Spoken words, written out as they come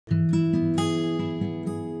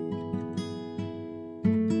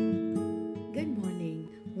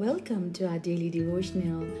Welcome to our daily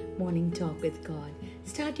devotional morning talk with God.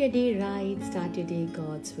 Start your day right, start your day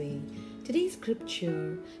God's way. Today's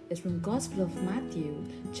scripture is from Gospel of Matthew,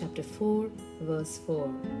 chapter 4, verse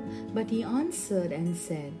 4. But he answered and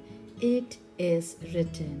said, "It is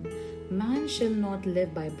written, man shall not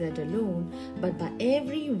live by bread alone, but by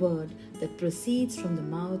every word that proceeds from the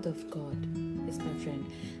mouth of God." Yes, my friend.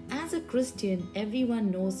 As a Christian,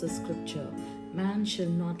 everyone knows the scripture. Man shall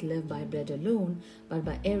not live by bread alone, but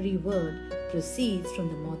by every word proceeds from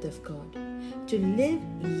the mouth of God. To live,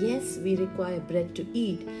 yes, we require bread to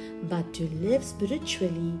eat, but to live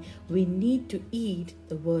spiritually, we need to eat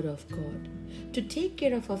the word of God. To take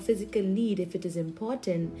care of our physical need, if it is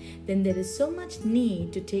important, then there is so much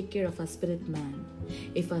need to take care of our spirit man.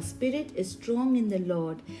 If our spirit is strong in the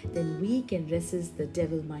Lord, then we can resist the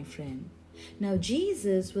devil, my friend. Now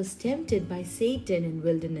Jesus was tempted by Satan in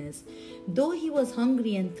wilderness. Though he was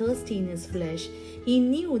hungry and thirsty in his flesh, he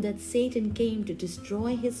knew that Satan came to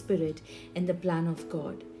destroy his spirit and the plan of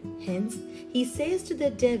God. Hence, he says to the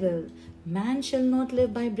devil, "Man shall not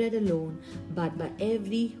live by bread alone, but by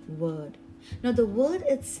every word." Now the word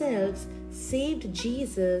itself saved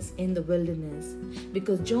Jesus in the wilderness,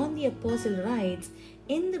 because John the Apostle writes,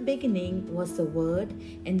 "In the beginning was the Word,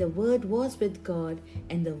 and the Word was with God,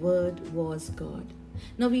 and the Word was God."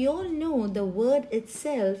 Now we all know the Word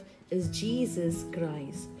itself is Jesus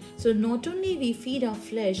Christ. So not only we feed our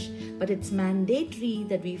flesh, but it's mandatory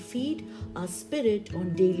that we feed our spirit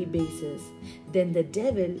on daily basis. Then the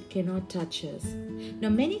devil cannot touch us. Now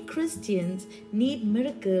many Christians need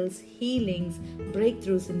miracles, healings,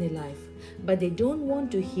 breakthroughs in their life, but they don't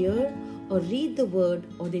want to hear or read the word,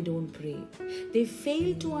 or they don't pray. They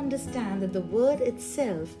fail to understand that the word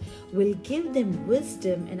itself will give them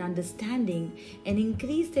wisdom and understanding and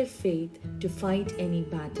increase their faith to fight any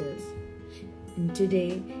battles. And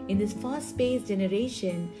today, in this fast-paced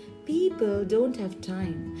generation, people don't have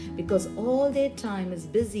time because all their time is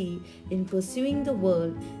busy in pursuing the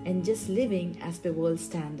world and just living as per world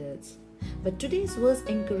standards. But today's verse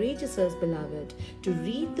encourages us, beloved, to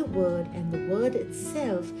read the word, and the word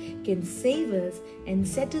itself can save us and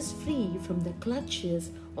set us free from the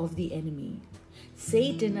clutches of the enemy.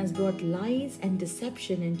 Satan has brought lies and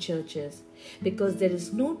deception in churches because there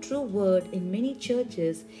is no true word in many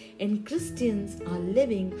churches, and Christians are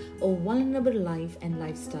living a vulnerable life and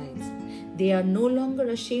lifestyles. They are no longer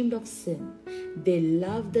ashamed of sin. They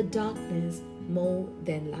love the darkness more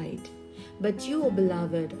than light. But you, O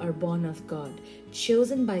beloved, are born of God,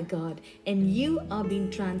 chosen by God, and you are being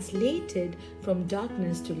translated from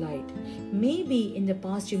darkness to light. Maybe in the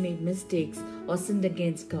past you made mistakes or sinned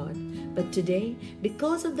against God, but today,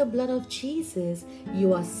 because of the blood of Jesus,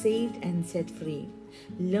 you are saved and set free.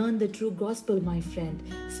 Learn the true gospel, my friend.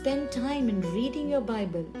 Spend time in reading your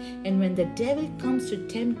Bible, and when the devil comes to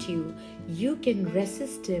tempt you, you can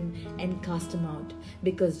resist him and cast him out,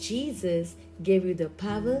 because Jesus gave you the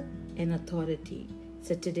power and authority.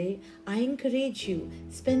 So today, I encourage you,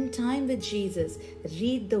 spend time with Jesus,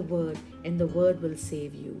 read the word, and the word will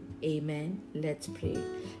save you. Amen. Let's pray.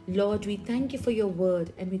 Lord, we thank you for your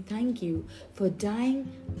word, and we thank you for dying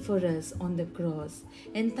for us on the cross,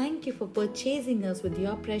 and thank you for purchasing us with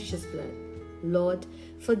your precious blood. Lord,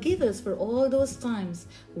 forgive us for all those times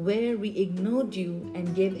where we ignored you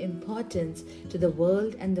and gave importance to the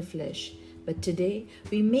world and the flesh. But today,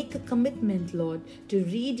 we make a commitment, Lord, to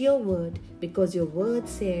read your word, because your word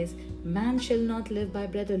says, "Man shall not live by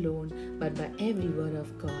bread alone, but by every word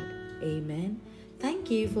of God." Amen. Thank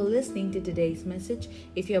you for listening to today's message.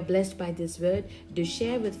 If you are blessed by this word, do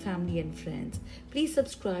share with family and friends. Please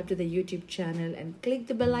subscribe to the YouTube channel and click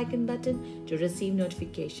the bell icon button to receive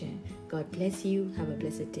notification. God bless you. Have a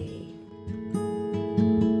blessed day.